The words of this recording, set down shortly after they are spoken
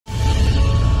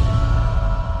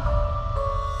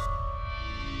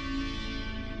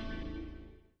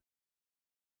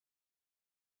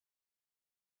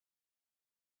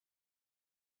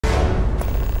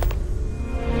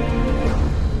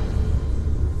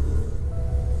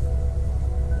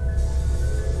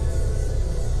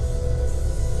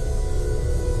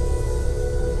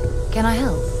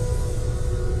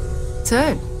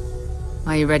So,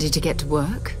 are you ready to get to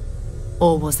work?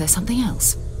 Or was there something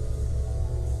else?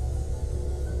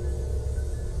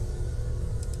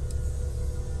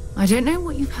 I don't know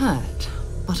what you've heard,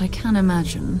 but I can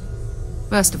imagine.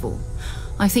 First of all,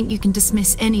 I think you can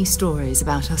dismiss any stories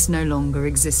about us no longer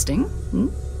existing.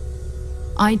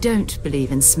 I don't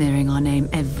believe in smearing our name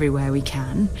everywhere we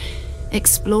can.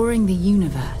 Exploring the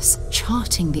universe,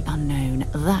 charting the unknown,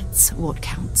 that's what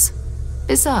counts.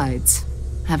 Besides,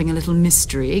 having a little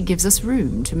mystery gives us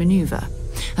room to maneuver.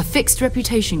 A fixed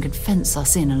reputation could fence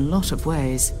us in a lot of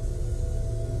ways.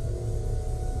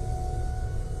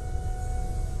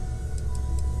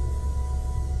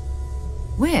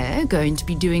 We're going to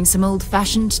be doing some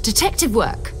old-fashioned detective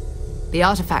work. The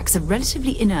artifacts are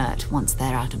relatively inert once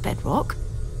they're out of bedrock.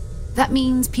 That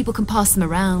means people can pass them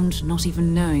around, not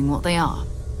even knowing what they are.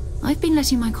 I've been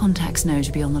letting my contacts know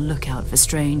to be on the lookout for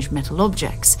strange metal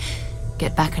objects.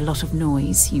 Get back a lot of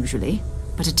noise, usually,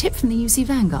 but a tip from the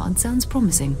UC-Vanguard sounds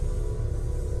promising.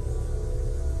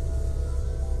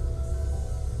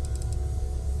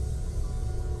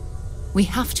 We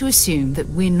have to assume that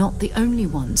we're not the only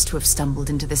ones to have stumbled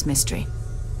into this mystery.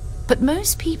 But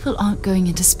most people aren't going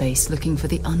into space looking for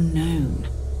the unknown.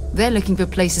 They're looking for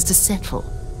places to settle,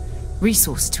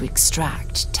 resources to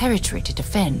extract, territory to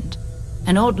defend.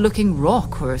 An odd-looking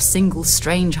rock or a single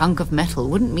strange hunk of metal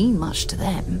wouldn't mean much to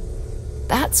them.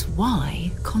 That's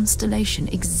why Constellation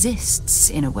exists,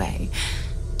 in a way,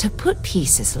 to put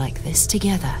pieces like this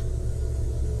together.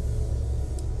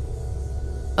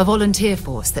 A volunteer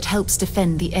force that helps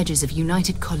defend the edges of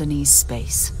United Colonies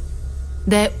space.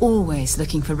 They're always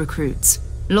looking for recruits.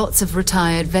 Lots of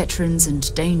retired veterans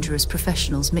and dangerous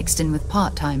professionals mixed in with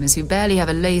part-timers who barely have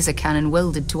a laser cannon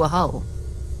welded to a hull.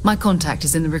 My contact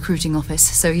is in the recruiting office,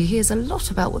 so he hears a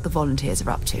lot about what the volunteers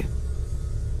are up to.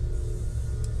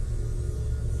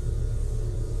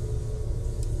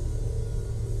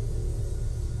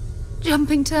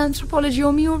 Jumping to anthropology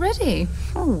on me already?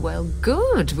 Oh, well,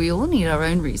 good. We all need our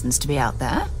own reasons to be out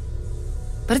there.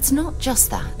 But it's not just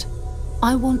that.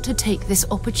 I want to take this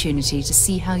opportunity to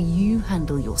see how you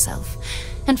handle yourself,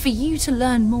 and for you to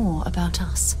learn more about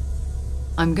us.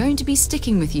 I'm going to be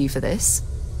sticking with you for this.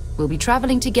 We'll be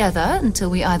traveling together until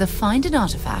we either find an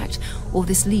artifact or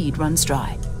this lead runs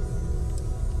dry.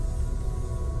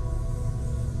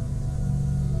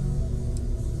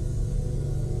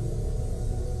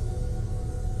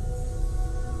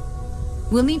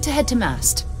 We'll need to head to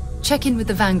Mast. Check in with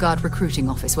the Vanguard Recruiting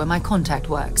Office where my contact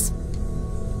works.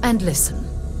 And listen,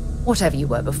 whatever you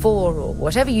were before or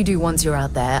whatever you do once you're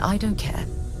out there, I don't care.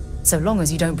 So long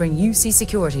as you don't bring UC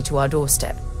security to our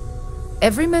doorstep.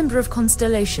 Every member of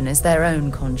Constellation is their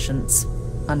own conscience.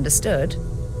 Understood?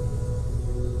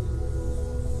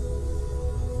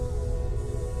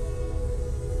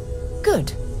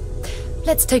 Good.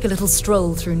 Let's take a little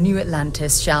stroll through New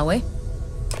Atlantis, shall we?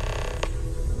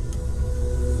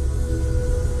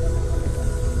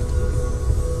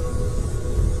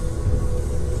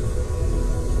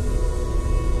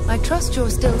 I trust you're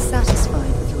still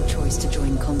satisfied with your choice to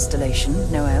join Constellation,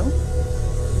 Noel?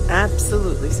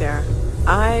 Absolutely, Sarah.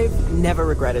 I've never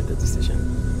regretted the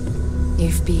decision.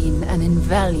 You've been an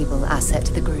invaluable asset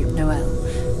to the group,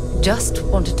 Noel. Just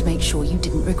wanted to make sure you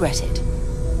didn't regret it.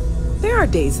 There are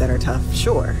days that are tough,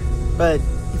 sure. But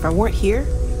if I weren't here,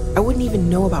 I wouldn't even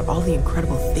know about all the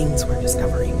incredible things we're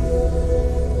discovering.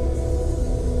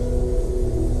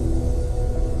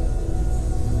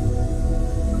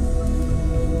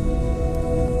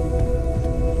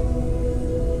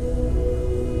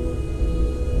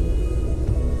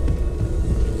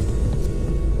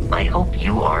 I hope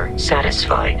you are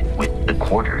satisfied with the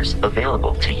quarters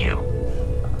available to you.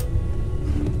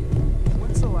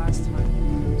 When's the last time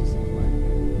you went to somewhere?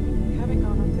 You haven't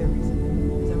gone up there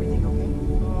recently. Is everything okay?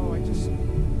 Oh, I just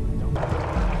don't.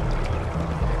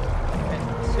 And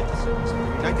citizens of the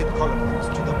United Colonies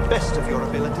to the best of your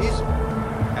abilities,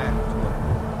 and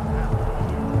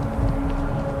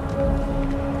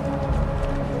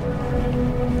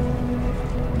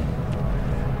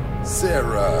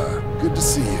Sarah, good to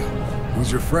see you.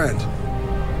 Who's your friend?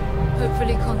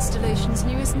 Hopefully Constellation's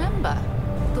newest member.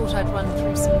 Thought I'd run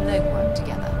through some legwork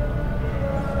together.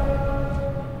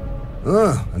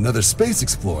 Another space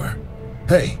explorer.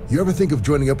 Hey, you ever think of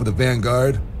joining up with the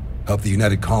Vanguard? Help the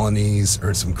United Colonies,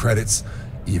 earn some credits,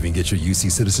 even get your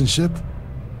UC citizenship?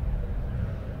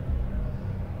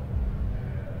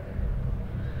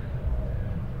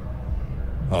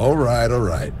 All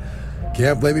right.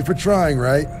 Can't blame me for trying,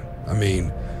 right? I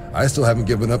mean, I still haven't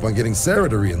given up on getting Sarah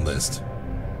to re-enlist.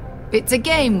 It's a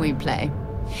game we play.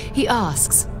 He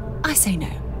asks, I say no.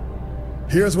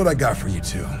 Here's what I got for you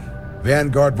two.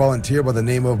 Vanguard volunteer by the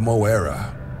name of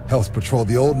Moera. Helps patrol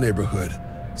the old neighborhood.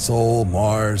 Sol,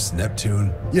 Mars,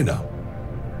 Neptune, you know.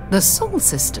 The Sol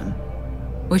system?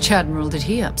 Which admiral did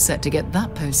he upset to get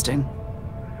that posting?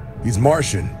 He's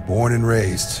Martian, born and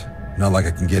raised. Not like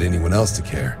I can get anyone else to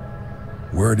care.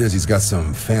 Word is he's got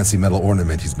some fancy metal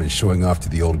ornament he's been showing off to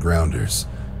the old grounders.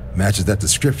 Matches that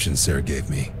description Sarah gave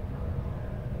me.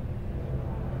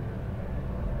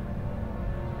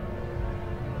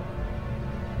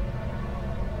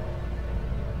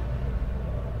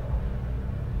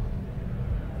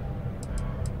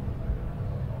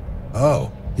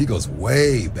 Oh, he goes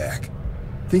way back.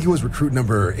 Think he was recruit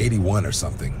number 81 or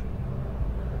something.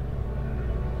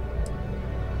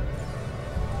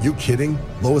 You kidding?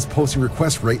 Lowest posting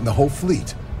request rate in the whole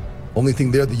fleet. Only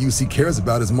thing there the UC cares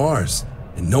about is Mars.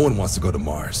 And no one wants to go to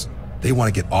Mars. They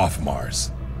want to get off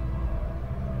Mars.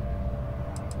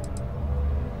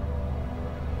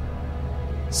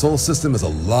 Sol system is a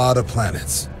lot of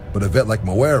planets, but a vet like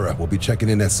Moera will be checking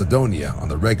in at Sidonia on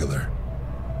the regular.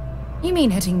 You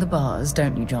mean hitting the bars,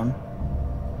 don't you, John?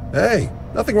 Hey,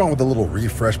 nothing wrong with a little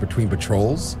refresh between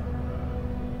patrols.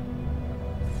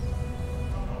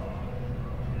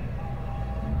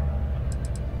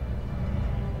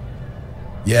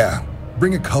 Yeah,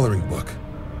 bring a coloring book.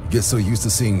 You get so used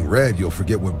to seeing red, you'll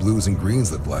forget what blues and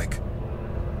greens look like.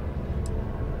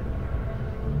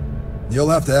 You'll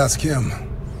have to ask him,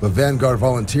 but Vanguard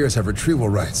volunteers have retrieval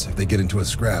rights if they get into a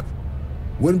scrap.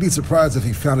 Wouldn't be surprised if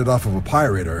he found it off of a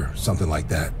pirate or something like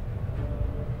that.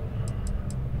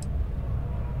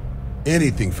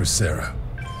 Anything for Sarah.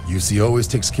 UC always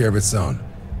takes care of its own.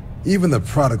 Even the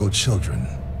prodigal children.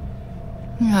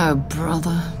 Oh,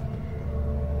 brother.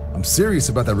 I'm serious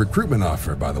about that recruitment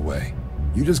offer, by the way.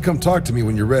 You just come talk to me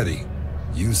when you're ready.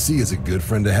 UC is a good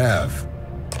friend to have.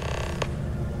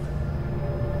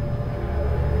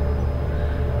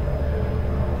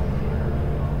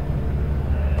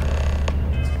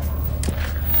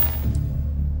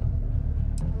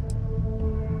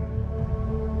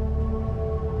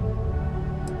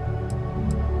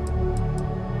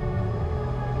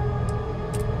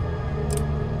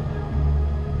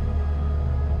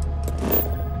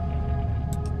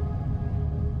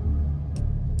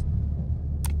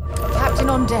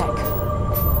 On deck.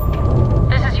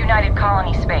 This is United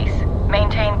Colony Space.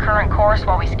 Maintain current course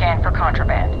while we scan for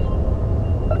contraband.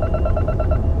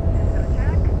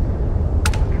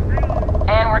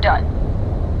 And we're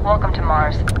done. Welcome to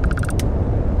Mars.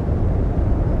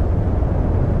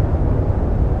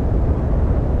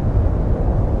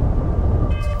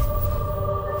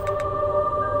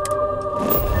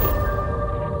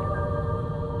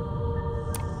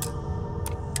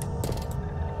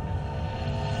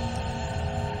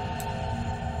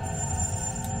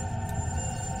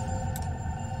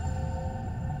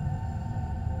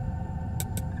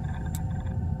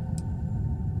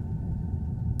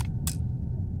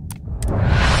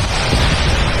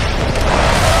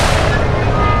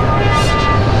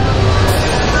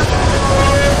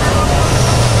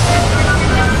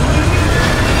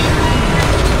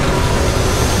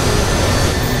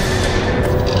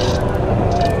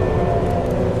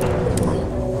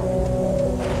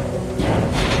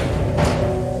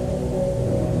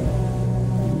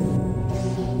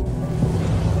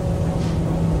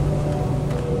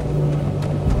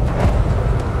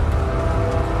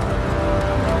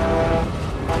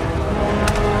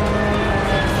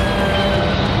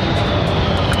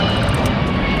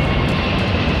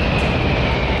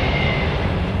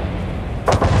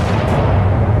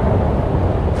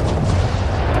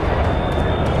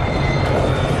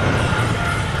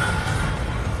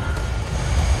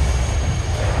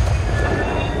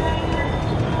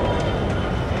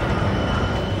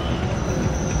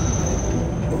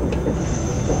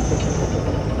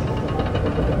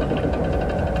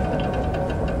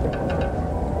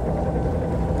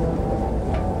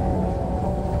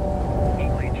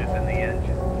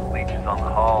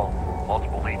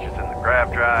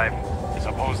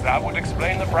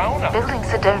 Building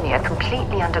Sidonia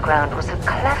completely underground was a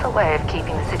clever way of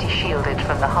keeping the city shielded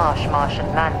from the harsh Martian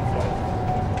landscape.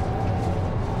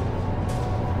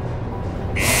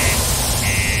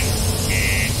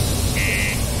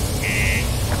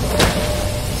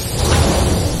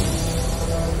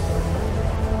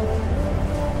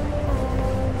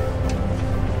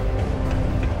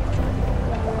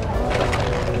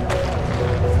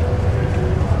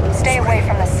 Stay away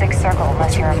from the Sixth Circle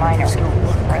unless you're a minor.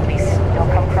 Or at least don't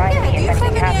come crying to me if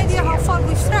anything happens to you. Do you have any idea how far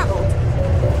we've traveled?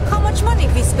 How much money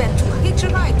we spent to hitch a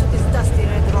ride to this dusty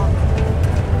red rock?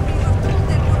 We were told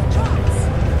there were jobs.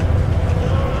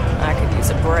 I could use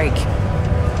a break.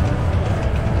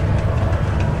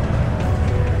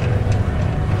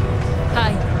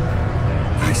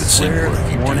 swear,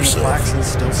 the warning klaxon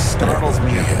still startles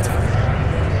me every time.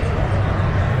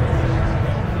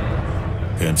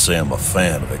 Can't say I'm a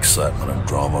fan of excitement and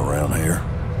drama around here.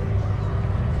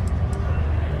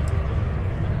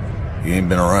 You ain't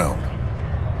been around.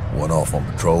 Went off on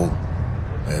patrol.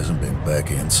 Hasn't been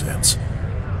back in since.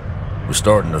 We're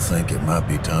starting to think it might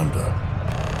be time to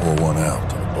pour one out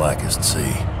to the blackest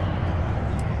sea.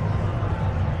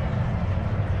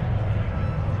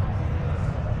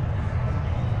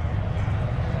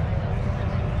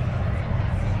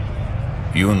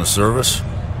 You in the service?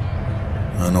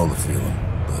 I know the feeling,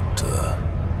 but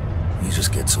you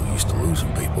just get so used to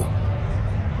losing people.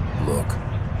 Look,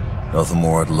 nothing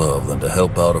more I'd love than to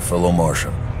help out a fellow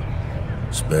Martian,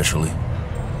 especially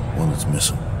one that's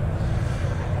missing.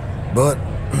 But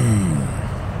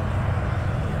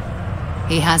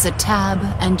he has a tab,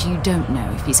 and you don't know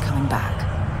if he's coming back.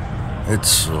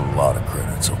 It's a lot of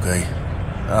credits, okay?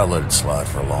 I let it slide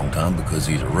for a long time because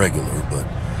he's a regular, but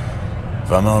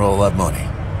if I'm out all that money,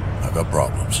 I got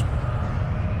problems.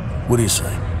 What do you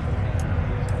say?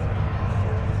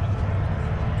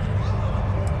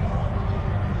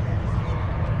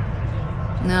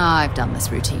 No, I've done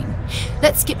this routine.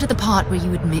 Let's skip to the part where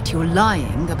you admit you're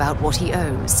lying about what he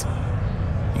owes.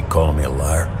 You calling me a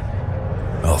liar?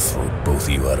 I'll throw both of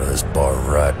you out of this bar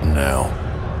right now.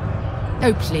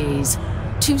 Oh, please.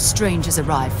 Two strangers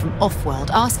arrive from off-world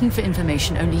asking for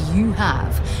information only you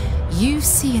have. You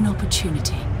see an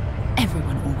opportunity.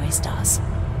 Everyone always does.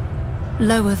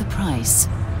 Lower the price.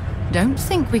 Don't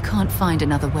think we can't find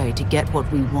another way to get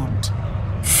what we want.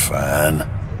 Fine.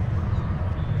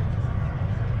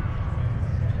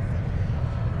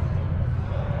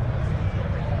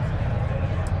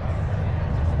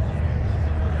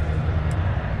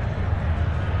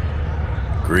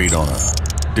 Agreed on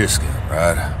a discount,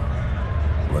 right?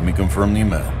 Let me confirm the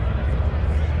amount.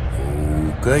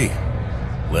 Okay,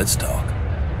 let's talk.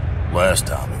 Last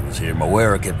time he was here,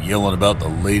 Moira kept yelling about the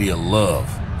Lady of Love,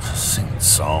 singing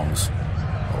songs,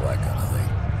 all that kind of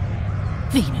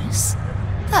thing. Venus?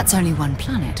 That's only one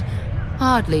planet.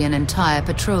 Hardly an entire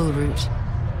patrol route.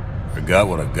 I got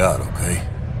what I got, okay?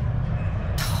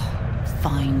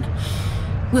 Fine.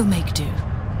 We'll make do.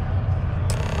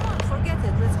 Come on, forget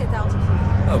it. Let's get out of here.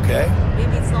 Okay.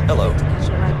 Maybe it's not Hello. to catch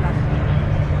a ride back.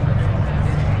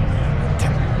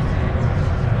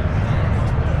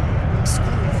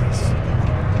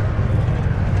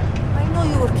 I know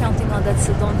you were counting on that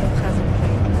Sidonia present.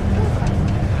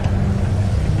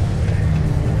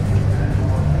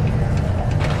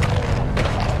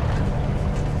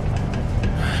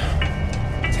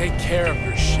 Take care of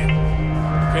your ship.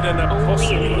 Could end up Only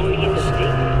costing employees you. of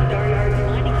State Staryard's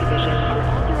mining division are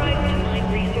authorized to mine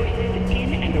resources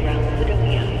in and around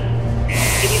Sidonia.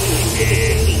 It is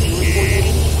specifically to report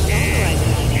any unauthorized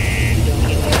mining in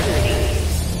Sidonia territory.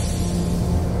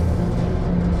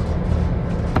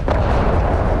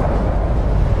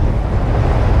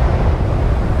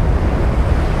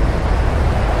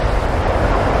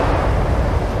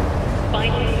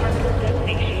 Finally, harmful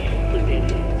destination concluded.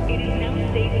 It is now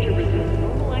safe to resume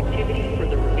normal activity for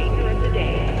the remainder of the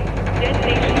day.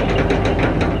 Destination services.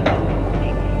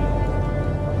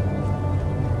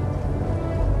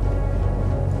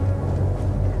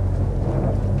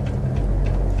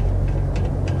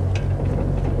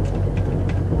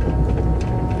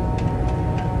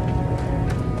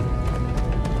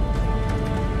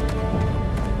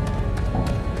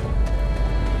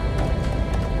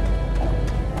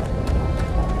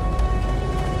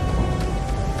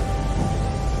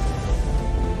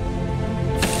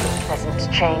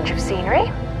 Pleasant change of scenery.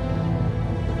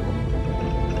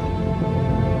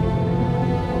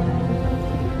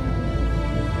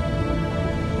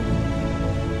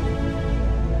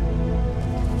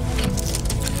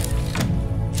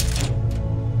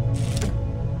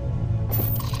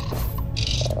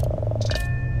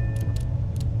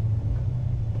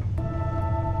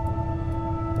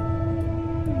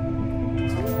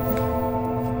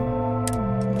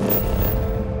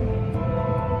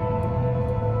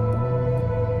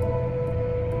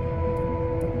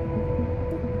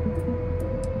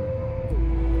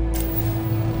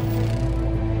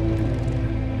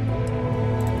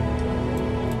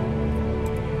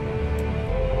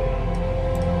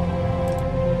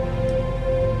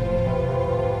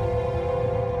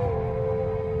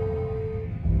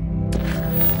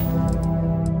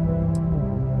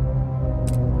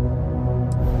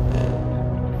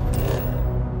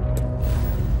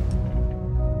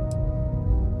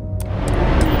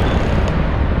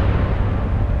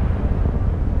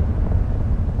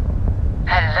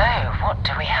 Hello, what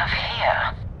do we have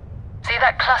here? See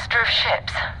that cluster of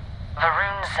ships?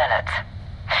 Varun Zealots.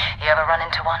 ever run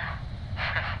into one?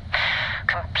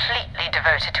 Completely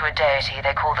devoted to a deity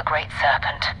they call the Great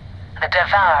Serpent, the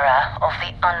devourer of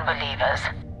the unbelievers.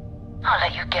 I'll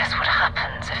let you guess what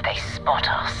happens if they spot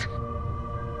us.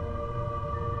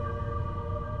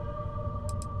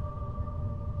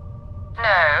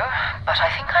 No, but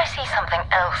I think I see something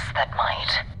else that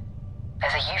might.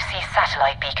 There's a UC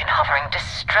satellite beacon hovering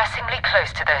distressingly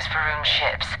close to those Varun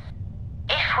ships.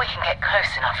 If we can get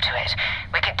close enough to it,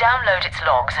 we could download its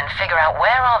logs and figure out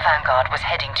where our Vanguard was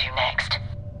heading to next.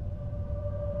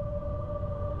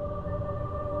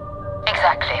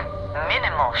 Exactly.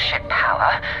 Minimal ship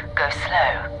power. Go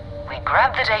slow. We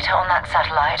grab the data on that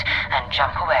satellite and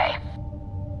jump away.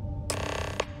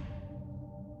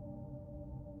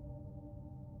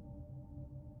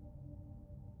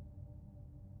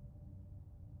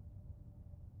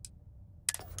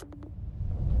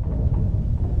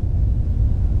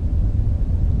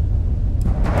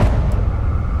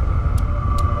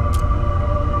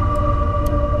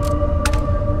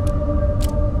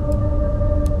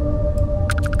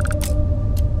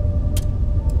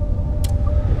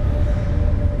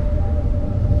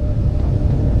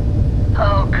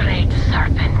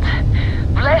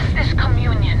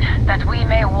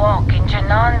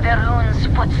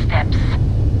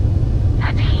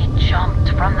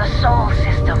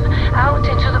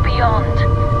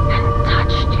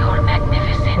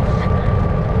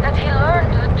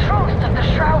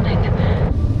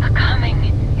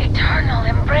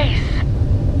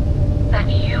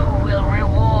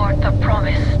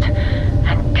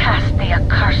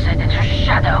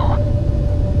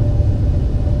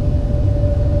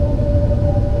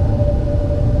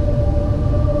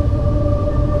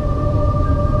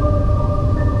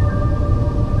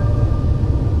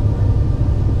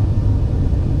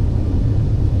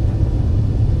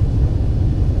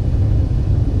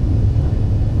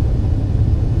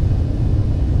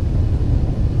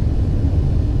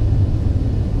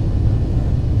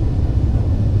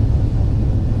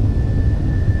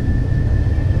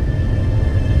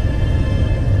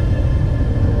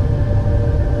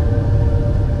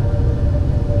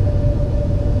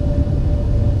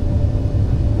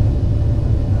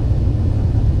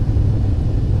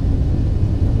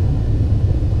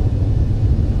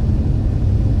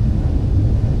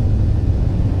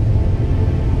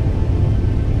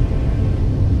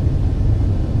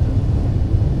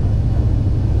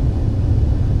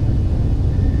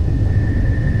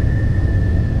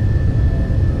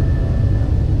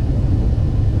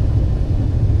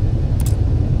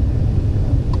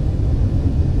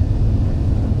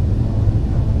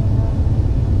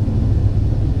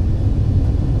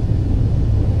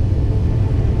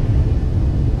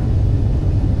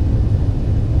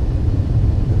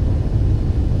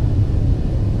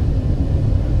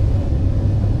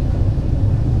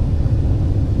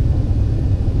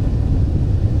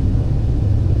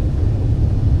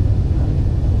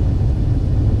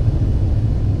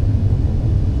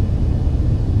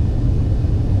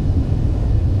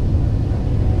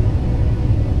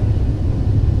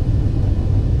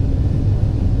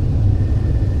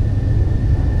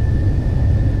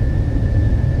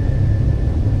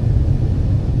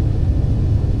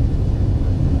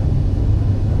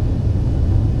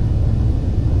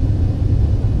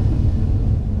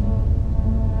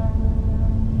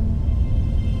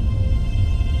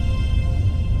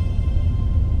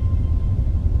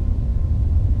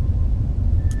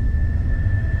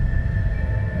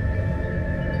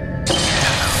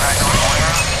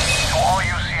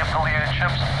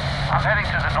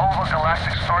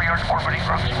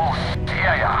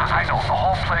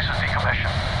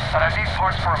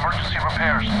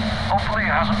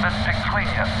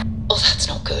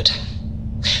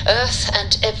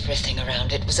 Everything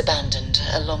around it was abandoned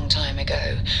a long time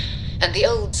ago, and the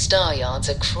old star yards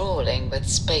are crawling with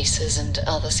spacers and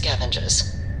other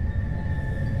scavengers.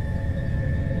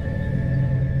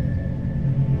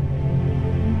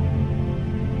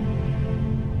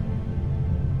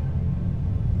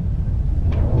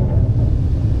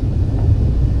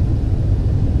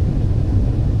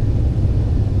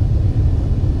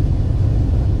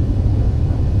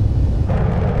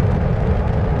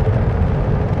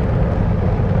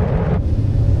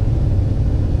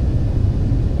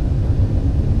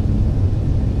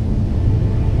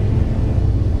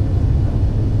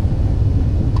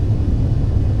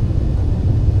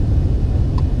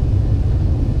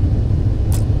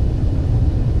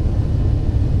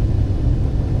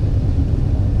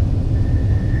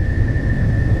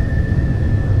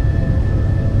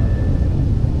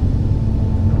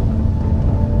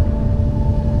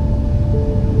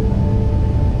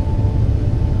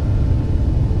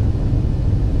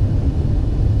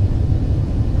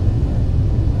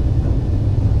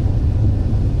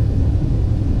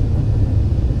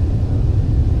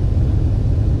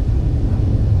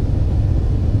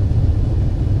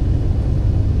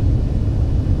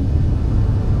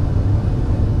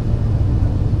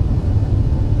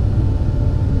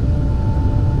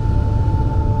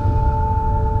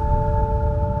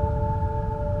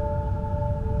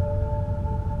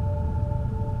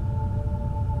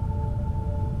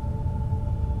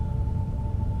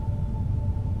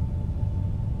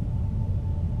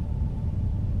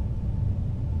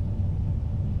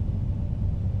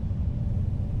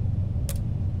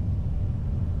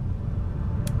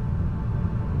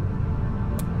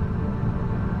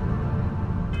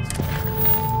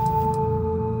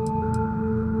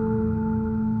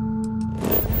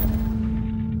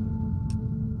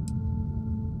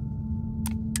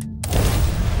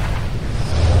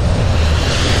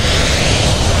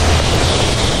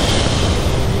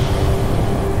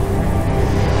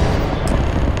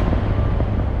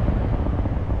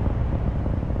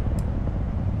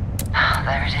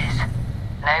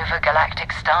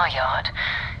 star yard,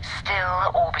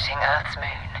 still orbiting Earth's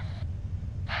moon.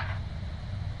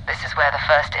 This is where the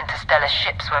first interstellar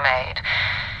ships were made.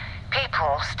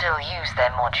 People still use their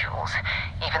modules,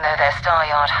 even though their star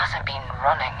yard hasn't been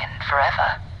running in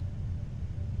forever.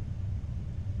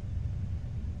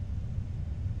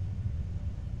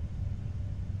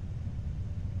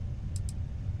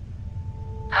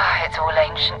 It's all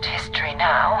ancient history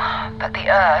now, but the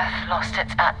Earth lost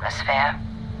its atmosphere.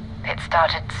 It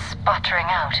started sputtering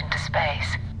out into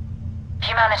space.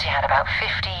 Humanity had about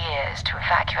 50 years to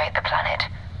evacuate the planet.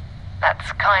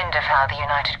 That's kind of how the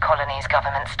United Colonies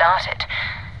government started,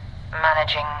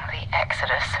 managing the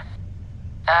exodus.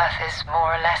 Earth is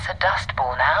more or less a dust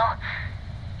ball now.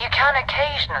 You can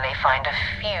occasionally find a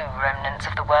few remnants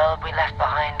of the world we left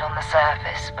behind on the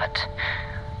surface, but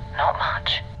not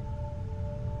much.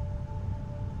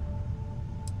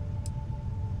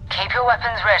 Keep your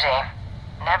weapons ready.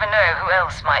 Never know who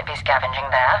else might be scavenging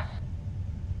there.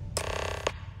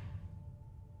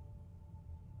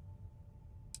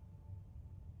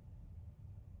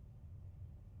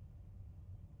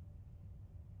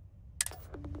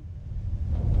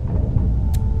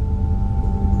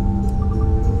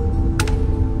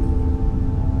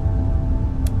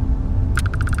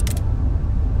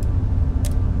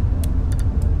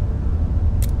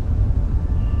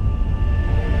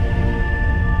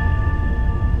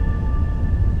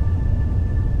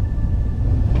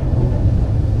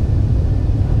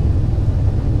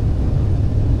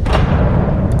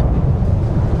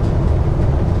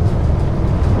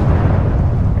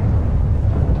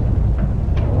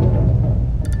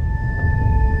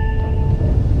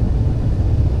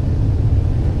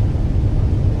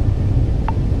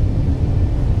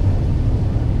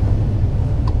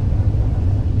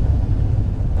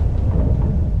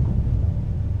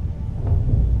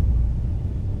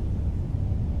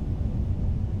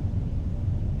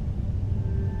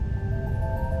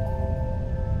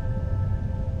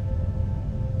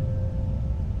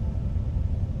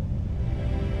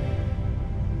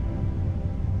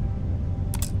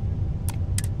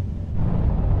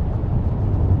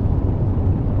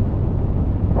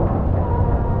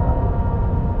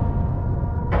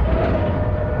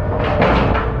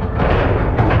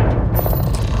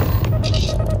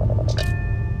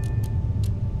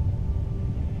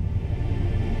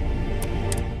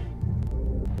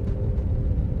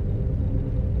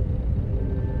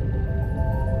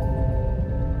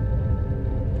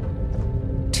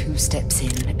 Steps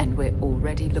in, and we're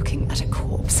already looking at a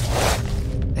corpse.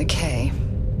 Okay,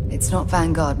 it's not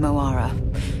Vanguard Moara.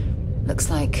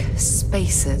 Looks like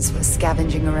spacers were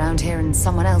scavenging around here and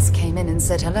someone else came in and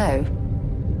said hello.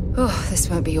 Oh, this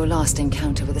won't be your last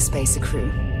encounter with a spacer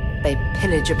crew. They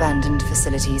pillage abandoned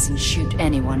facilities and shoot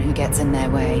anyone who gets in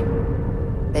their way.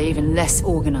 They're even less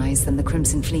organized than the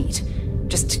Crimson Fleet.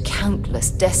 Just countless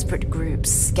desperate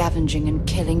groups scavenging and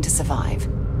killing to survive.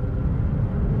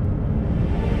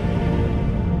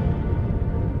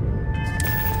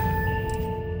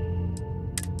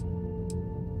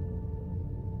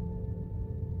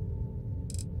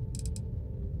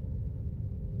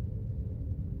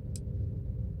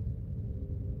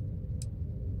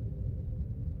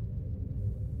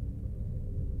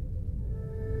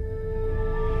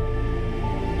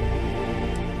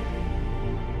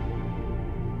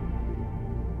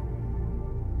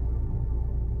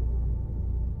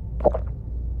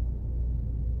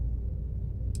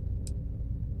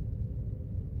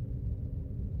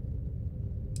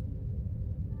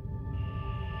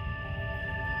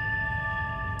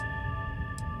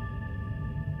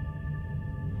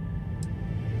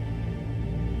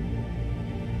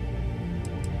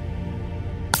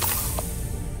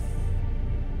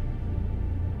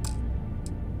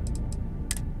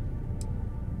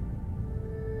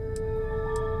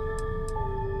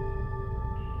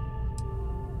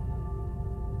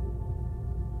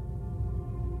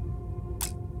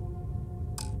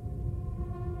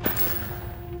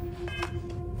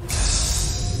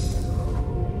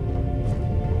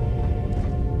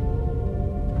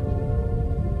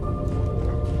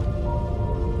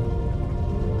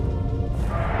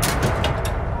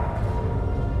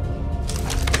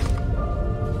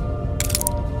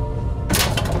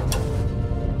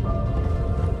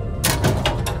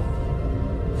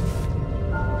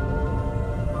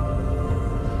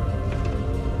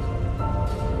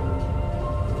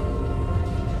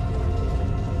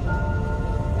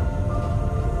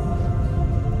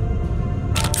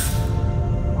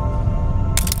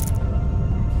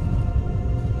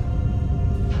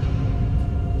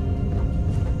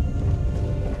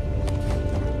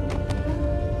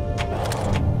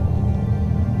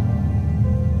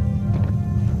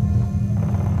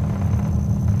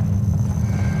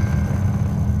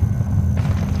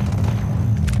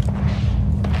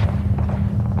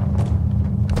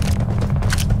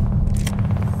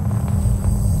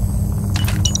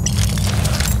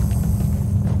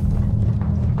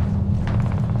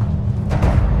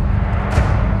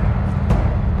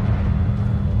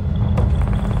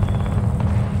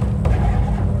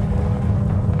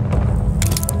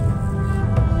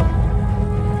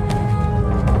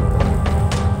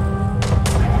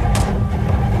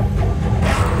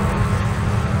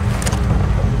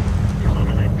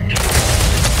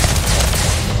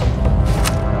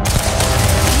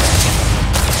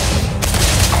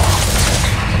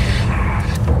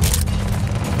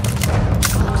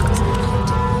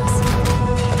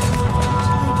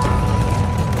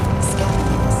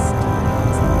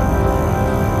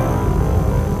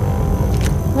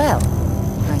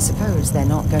 knows they're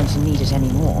not going to need it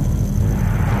anymore.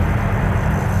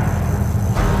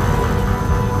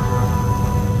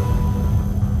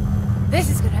 This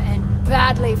is gonna end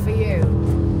badly for you.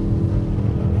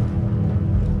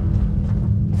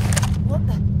 What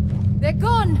the? They're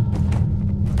gone!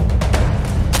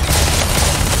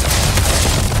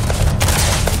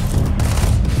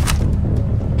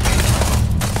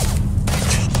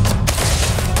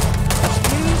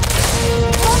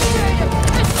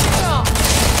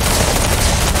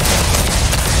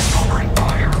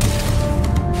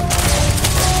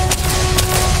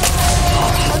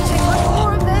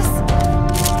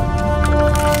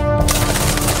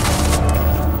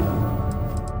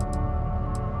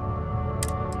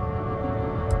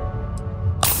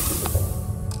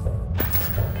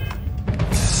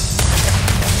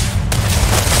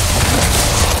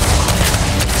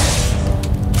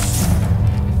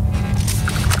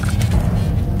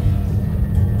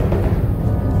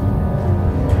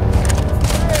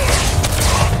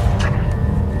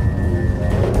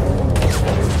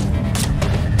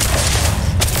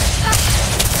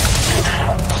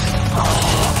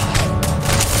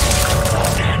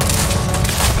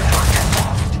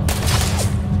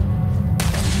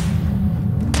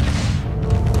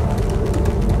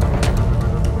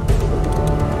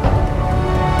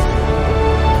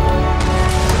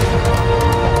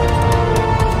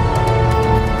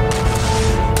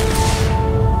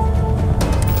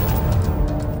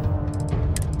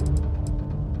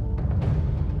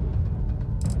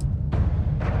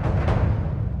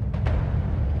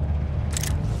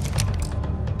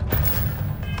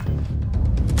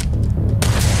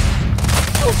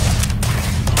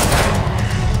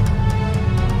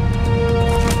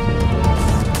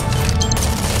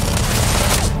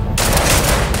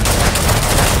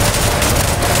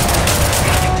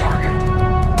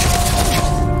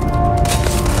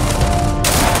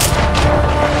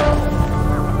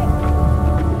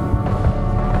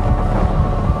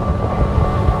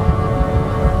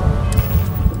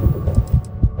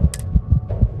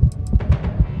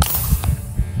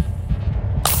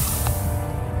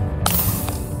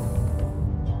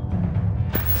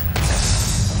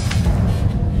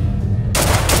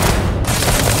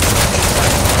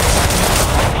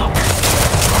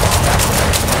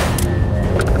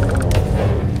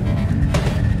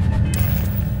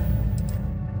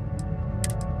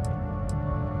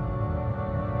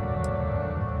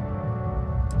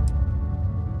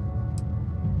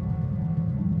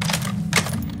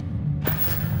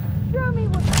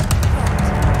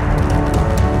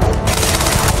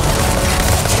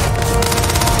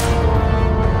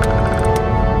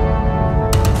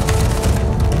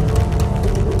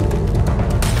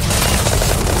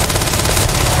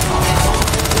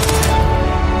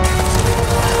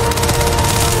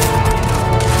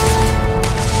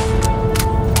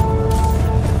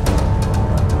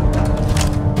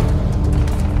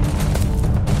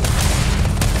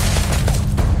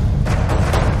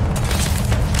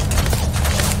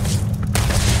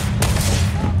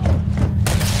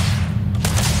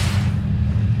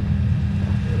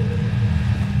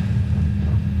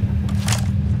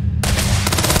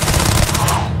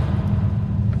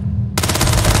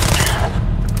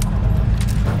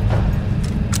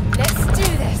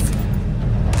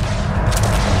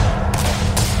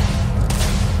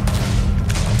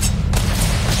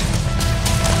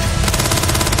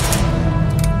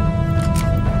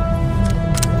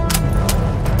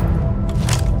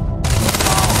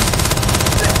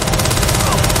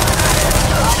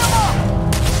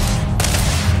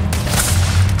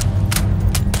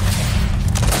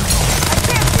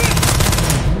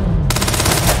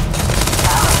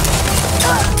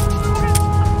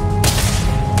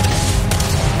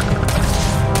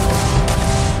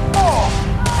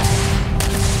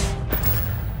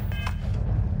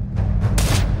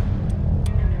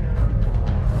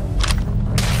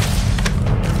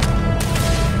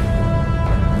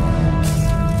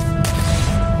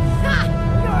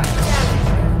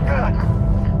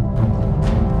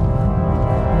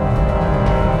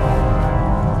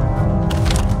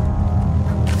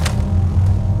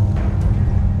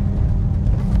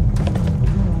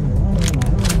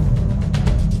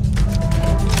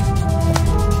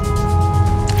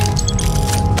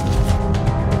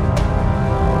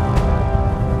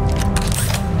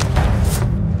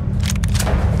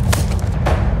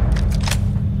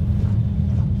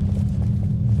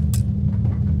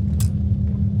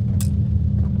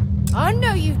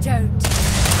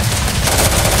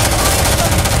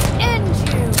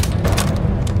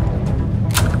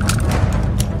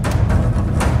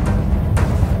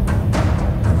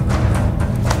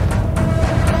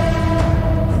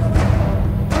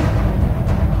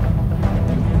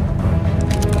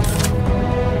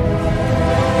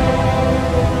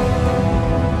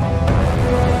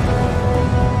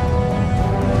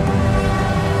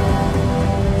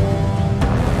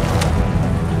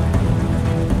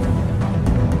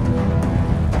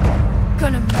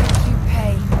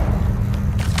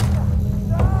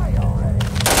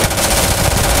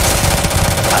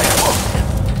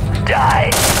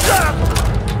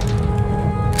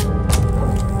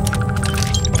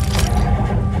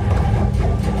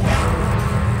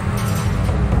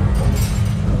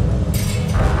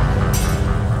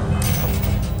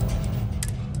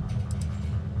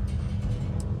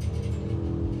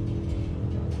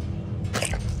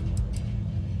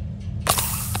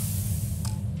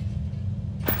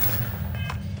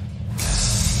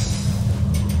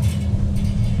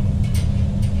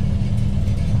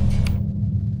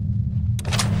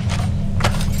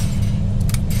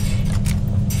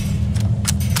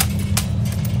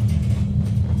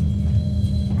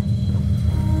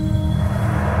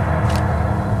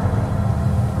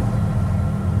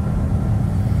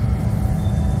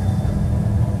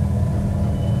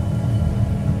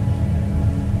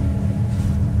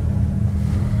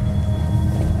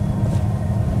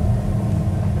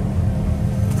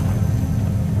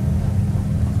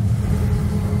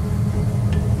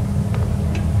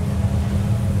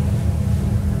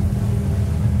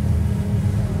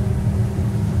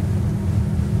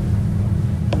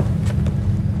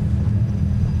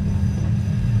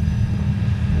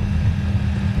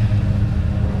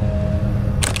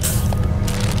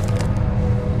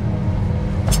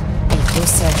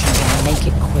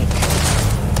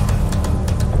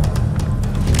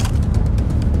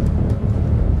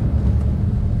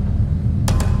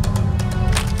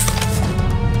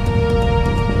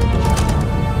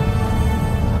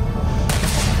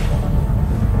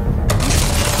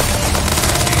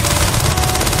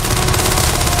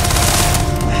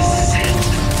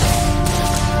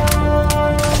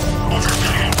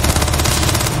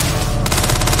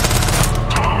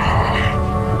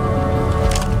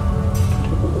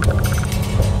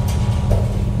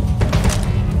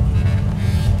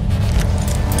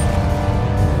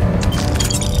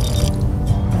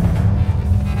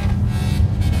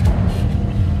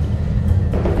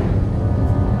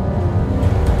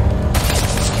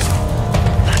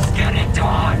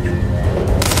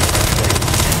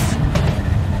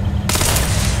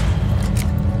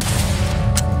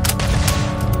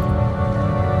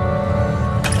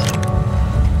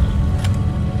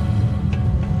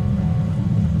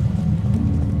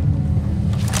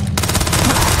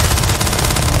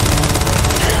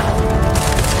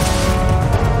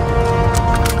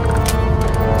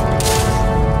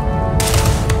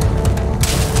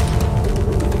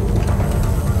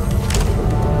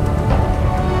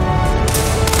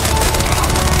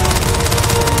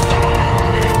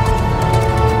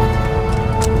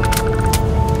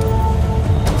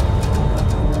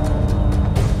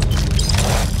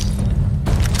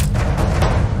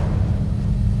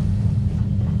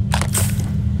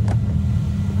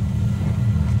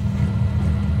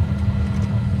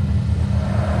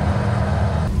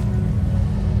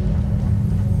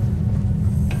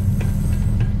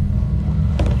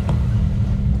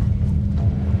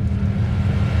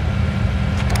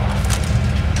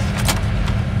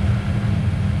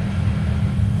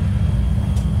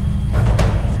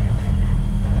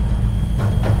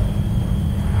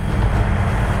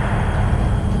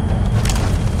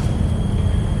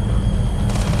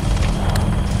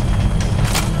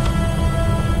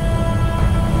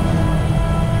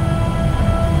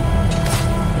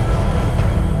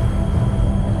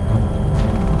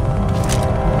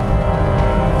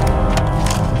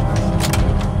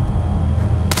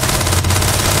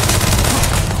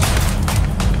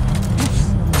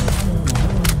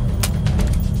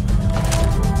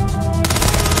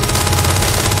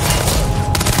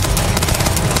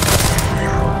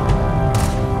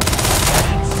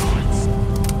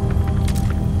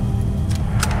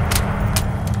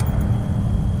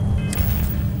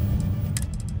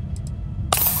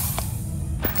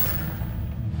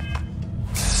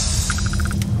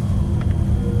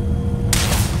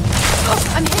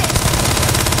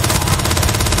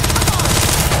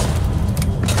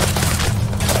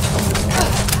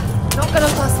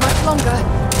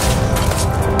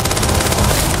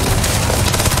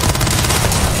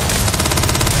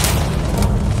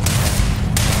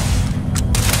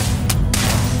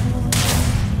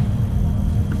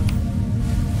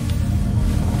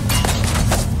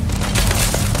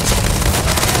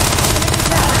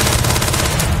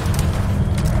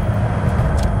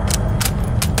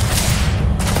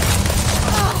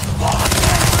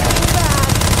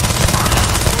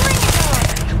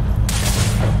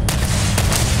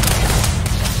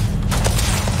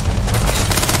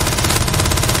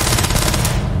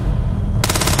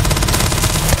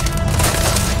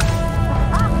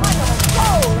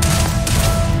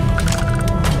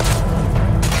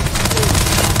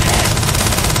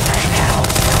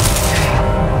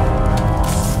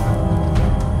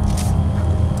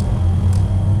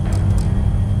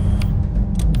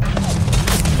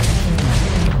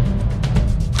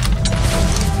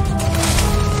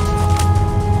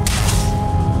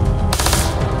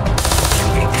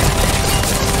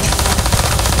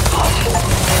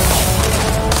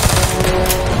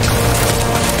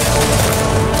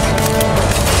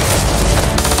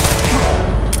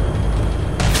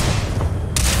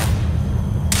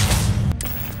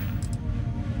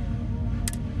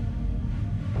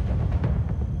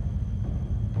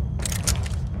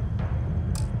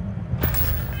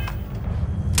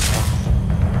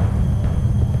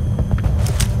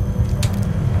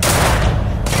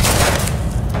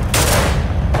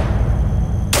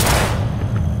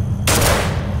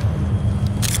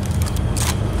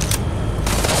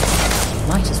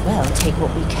 as well take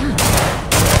what we can.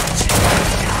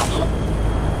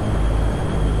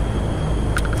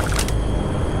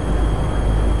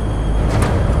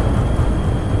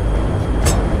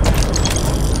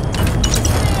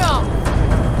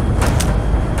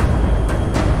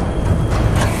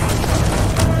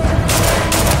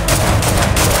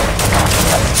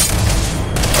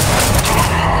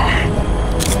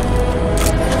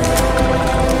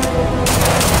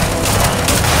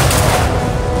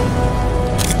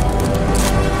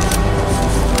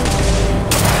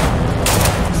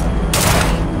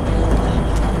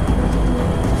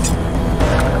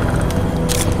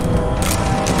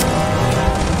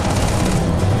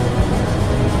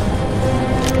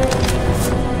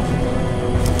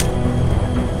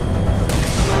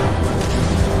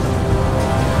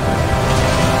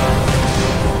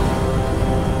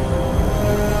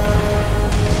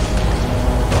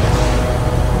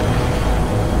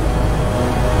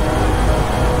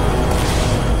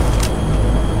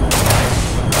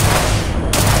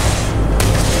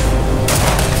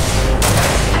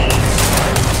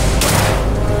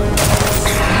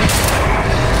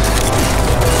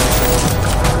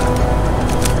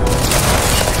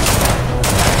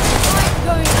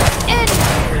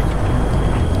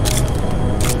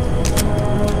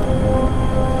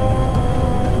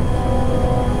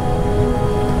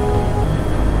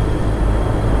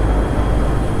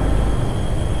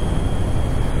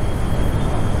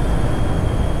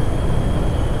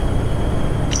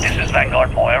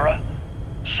 Vanguard Moira?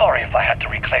 Sorry if I had to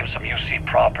reclaim some UC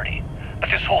property, but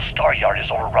this whole star yard is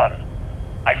overrun.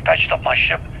 I've patched up my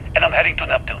ship, and I'm heading to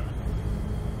Neptune.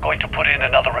 Going to put in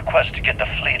another request to get the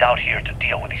fleet out here to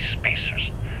deal with these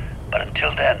spacers. But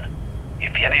until then,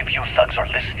 if any of you thugs are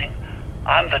listening,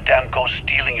 I'm the damn ghost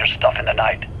stealing your stuff in the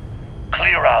night.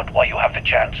 Clear out while you have the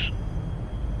chance.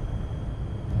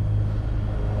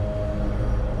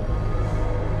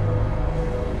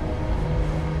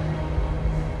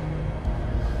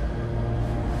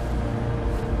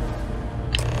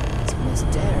 It's almost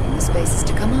daring the spacers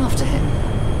to come after him.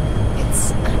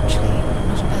 It's actually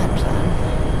not a bad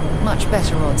plan. Much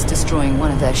better odds destroying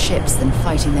one of their ships than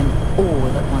fighting them all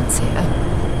at once here.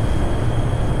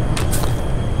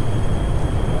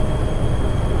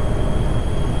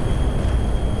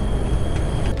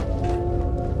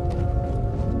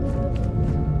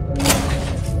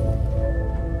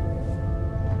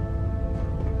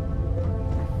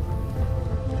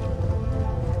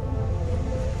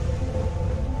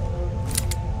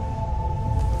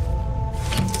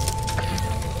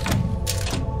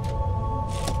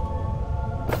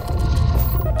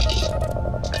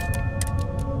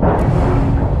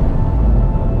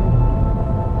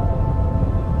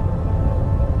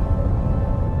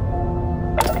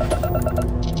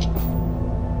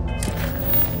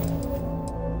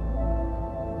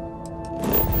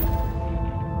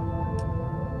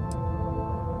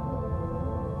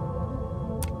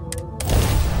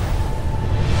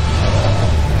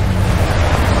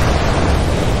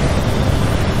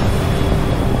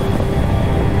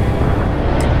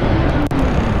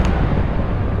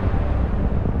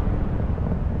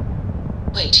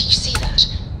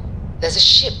 There's a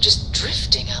ship just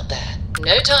drifting out there.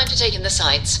 No time to take in the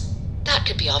sights. That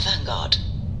could be our Vanguard.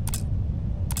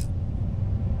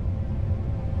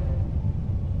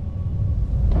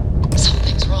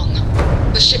 Something's wrong.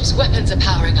 The ship's weapons are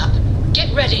powering up.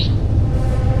 Get ready.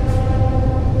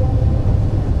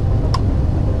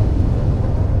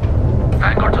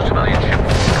 Vanguard's a civilian ship.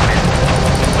 Come in.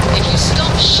 If you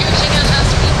stop shooting at us,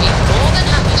 we'd be more than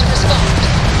happy to respond.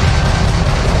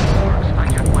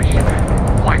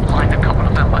 White lined a couple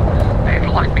of them, but they've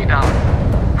locked me down.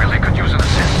 Really could use an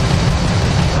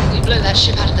assist. We blow that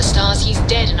ship out of the stars, he's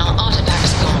dead and our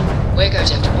artifact's gone. We're going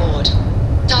to have to board.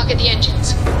 Target the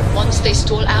engines. Once they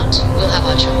stall out, we'll have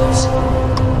our chance.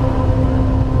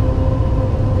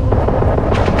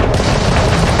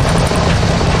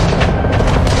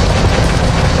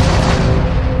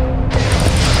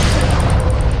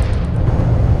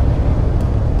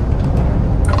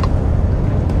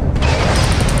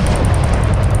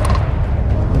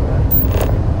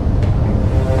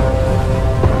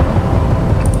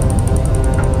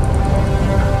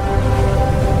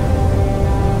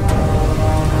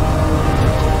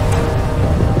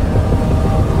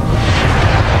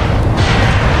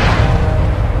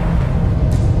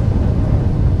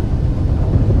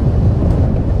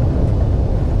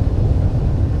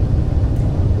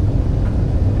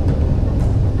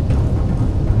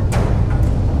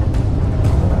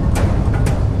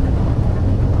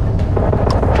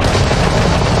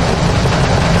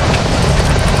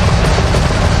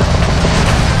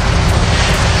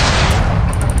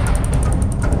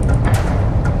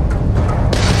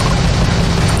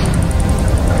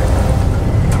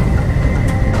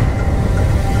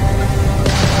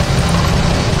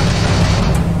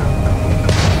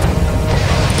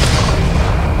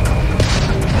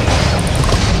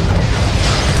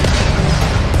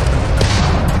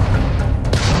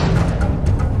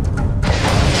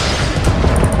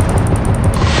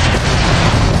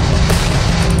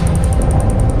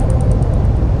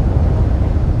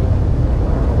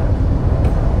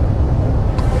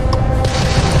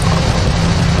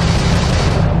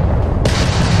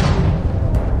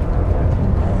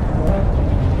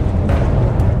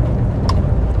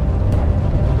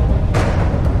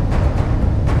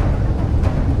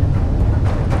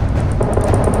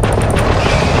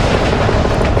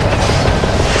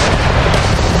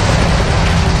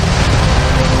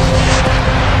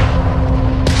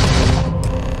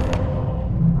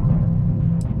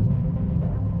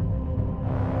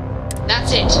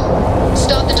 That's it.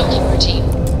 Start the docking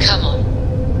routine. Come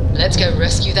on. Let's go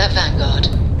rescue that Vanguard.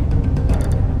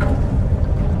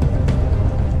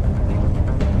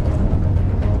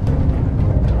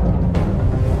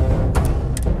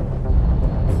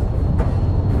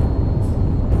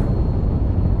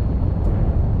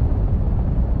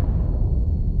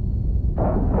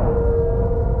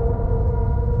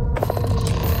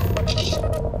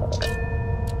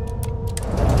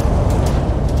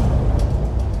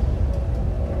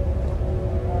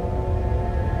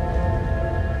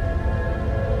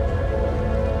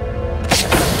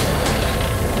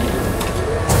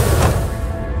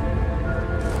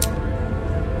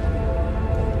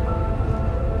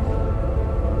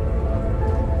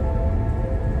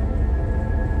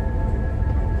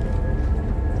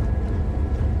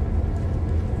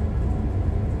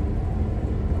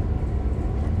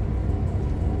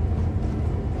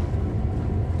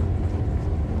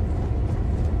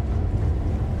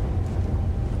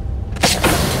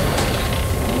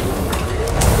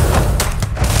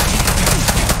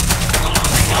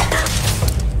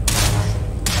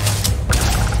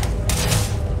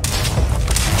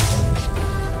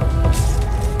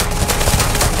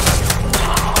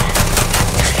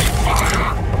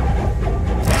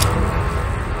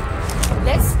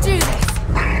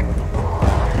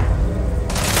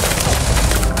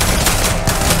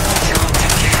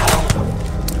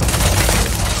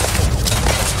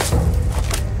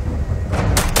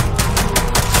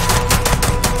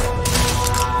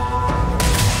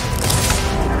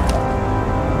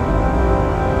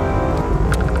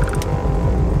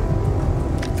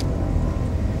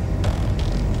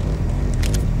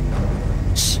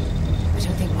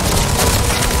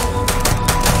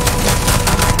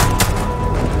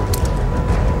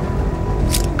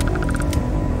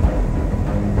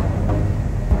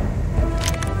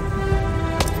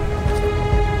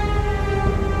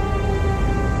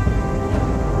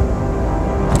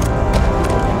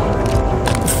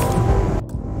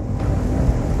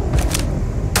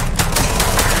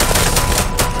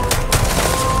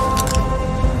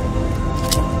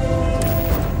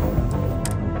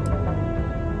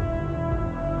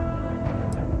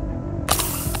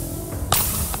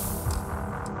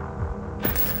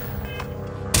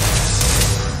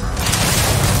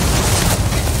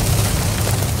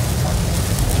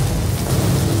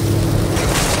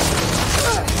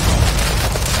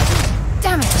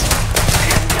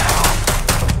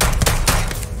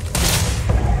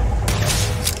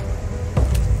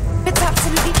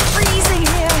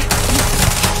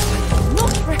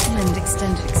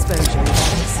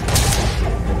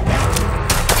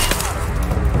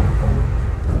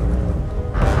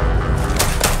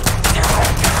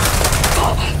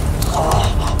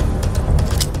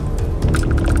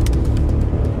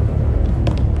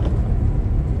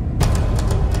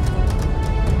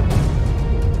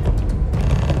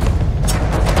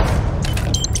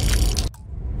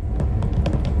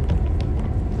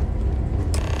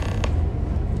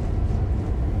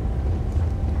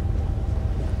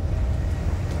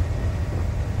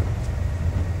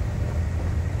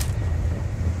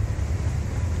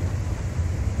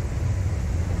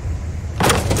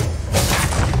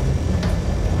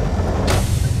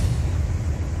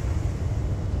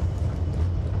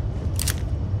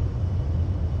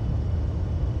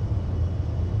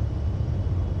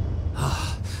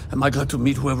 Am I glad to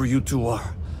meet whoever you two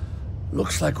are.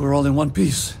 Looks like we're all in one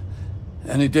piece.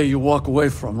 Any day you walk away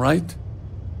from, right?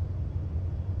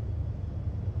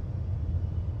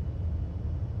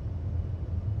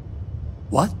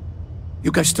 What?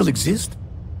 You guys still exist?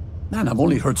 Man, I've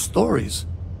only heard stories.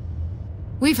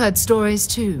 We've heard stories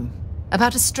too,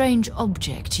 about a strange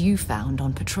object you found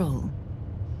on patrol.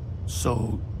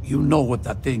 So, you know what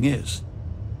that thing is?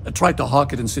 I tried to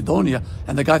hawk it in Sidonia,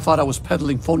 and the guy thought I was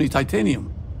peddling phony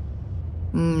titanium.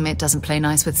 It doesn't play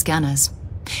nice with scanners.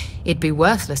 It'd be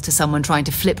worthless to someone trying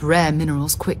to flip rare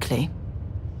minerals quickly.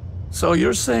 So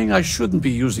you're saying I shouldn't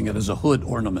be using it as a hood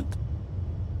ornament?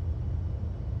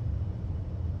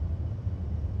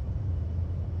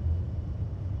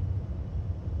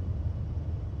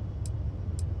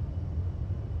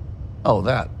 Oh,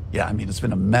 that. Yeah, I mean, it's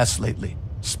been a mess lately.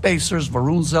 Spacers,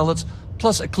 Varun zealots,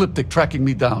 plus Ecliptic tracking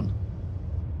me down.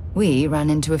 We ran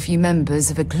into a few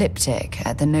members of Ecliptic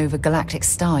at the Nova Galactic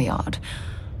Star Yard.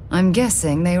 I'm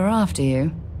guessing they were after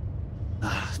you.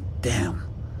 Ah, damn.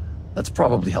 That's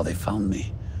probably how they found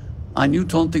me. I knew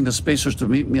taunting the Spacers to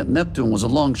meet me at Neptune was a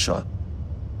long shot.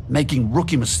 Making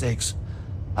rookie mistakes.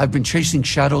 I've been chasing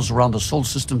shadows around the Sol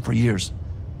system for years.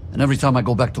 And every time I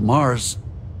go back to Mars...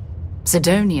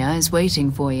 Sidonia is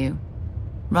waiting for you.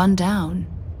 Run down.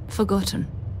 Forgotten.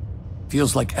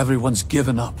 Feels like everyone's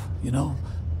given up, you know?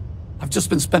 I've just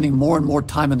been spending more and more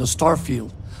time in the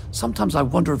Starfield. Sometimes I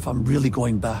wonder if I'm really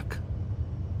going back.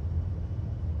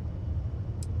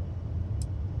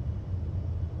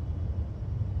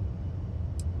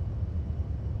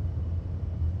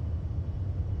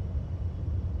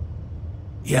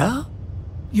 Yeah?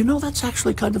 You know, that's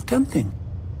actually kind of tempting.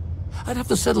 I'd have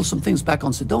to settle some things back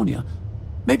on Sidonia.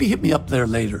 Maybe hit me up there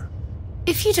later.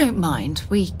 If you don't mind,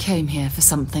 we came here for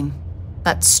something.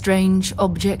 That strange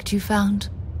object you found?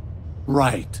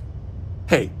 Right.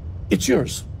 Hey, it's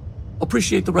yours.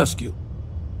 Appreciate the rescue.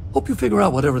 Hope you figure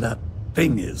out whatever that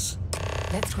thing is.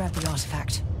 Let's grab the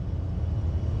artifact.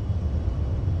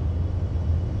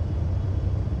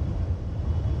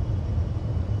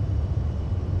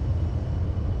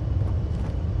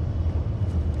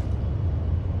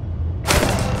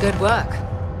 Good work.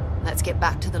 Let's get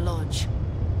back to the lodge.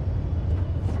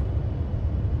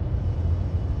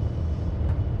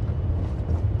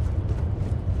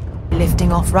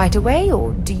 Lifting off right away,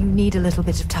 or do you need a little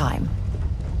bit of time?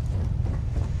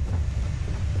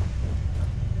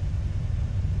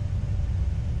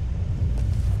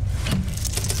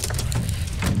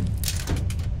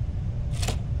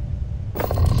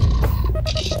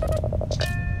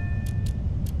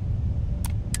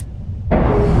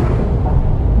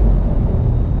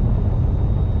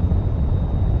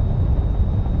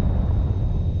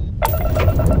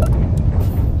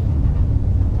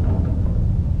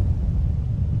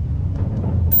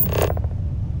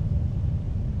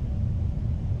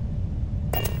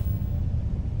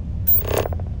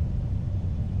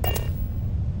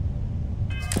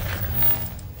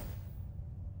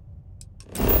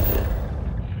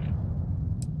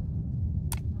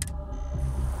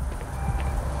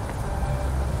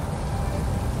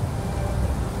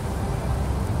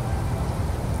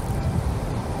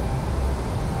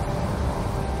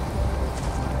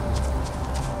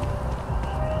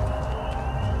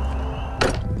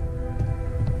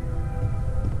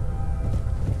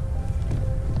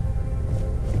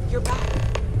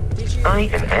 I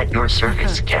am at your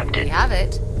service, Captain. We have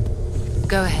it.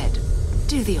 Go ahead.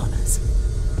 Do the honors.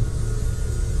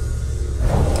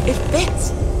 It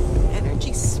fits.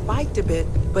 Energy spiked a bit,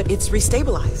 but it's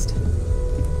restabilized.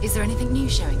 Is there anything new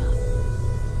showing up?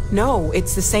 No,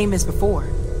 it's the same as before.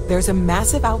 There's a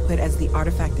massive output as the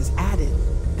artifact is added,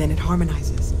 then it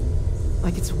harmonizes.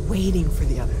 Like it's waiting for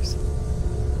the others.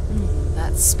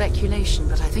 That's speculation,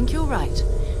 but I think you're right.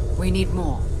 We need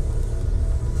more.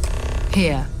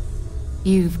 Here.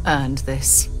 You've earned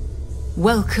this.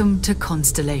 Welcome to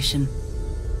Constellation.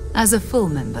 As a full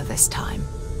member this time.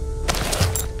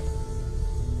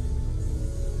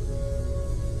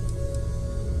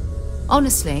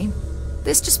 Honestly,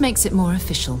 this just makes it more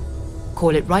official.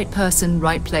 Call it right person,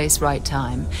 right place, right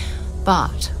time.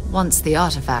 But once the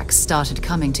artifacts started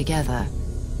coming together,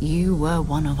 you were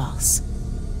one of us.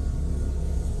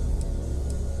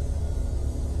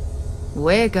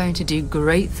 We're going to do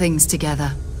great things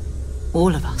together.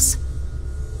 All of us.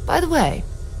 By the way,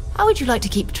 how would you like to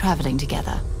keep traveling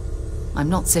together? I'm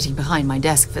not sitting behind my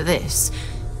desk for this.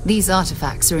 These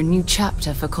artifacts are a new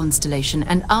chapter for Constellation,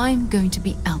 and I'm going to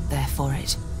be out there for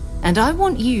it. And I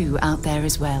want you out there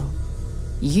as well.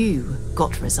 You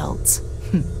got results.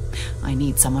 I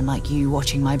need someone like you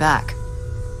watching my back.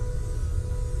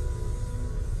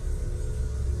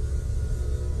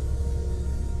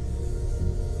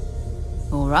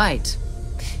 All right.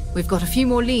 We've got a few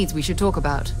more leads we should talk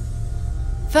about.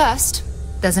 First,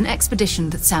 there's an expedition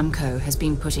that Samco has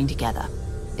been putting together.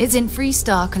 It's in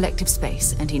Freestar Collective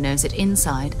Space, and he knows it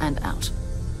inside and out.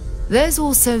 There's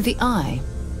also the Eye,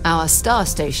 our star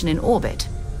station in orbit.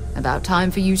 About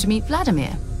time for you to meet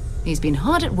Vladimir. He's been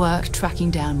hard at work tracking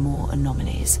down more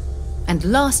anomalies. And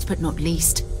last but not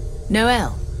least,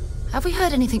 Noel. Have we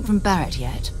heard anything from Barrett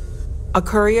yet? A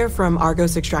courier from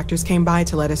Argos Extractors came by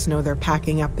to let us know they're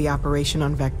packing up the operation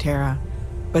on Vectera.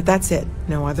 But that's it,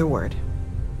 no other word.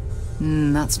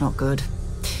 That's not good.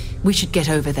 We should get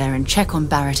over there and check on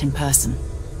Barrett in person.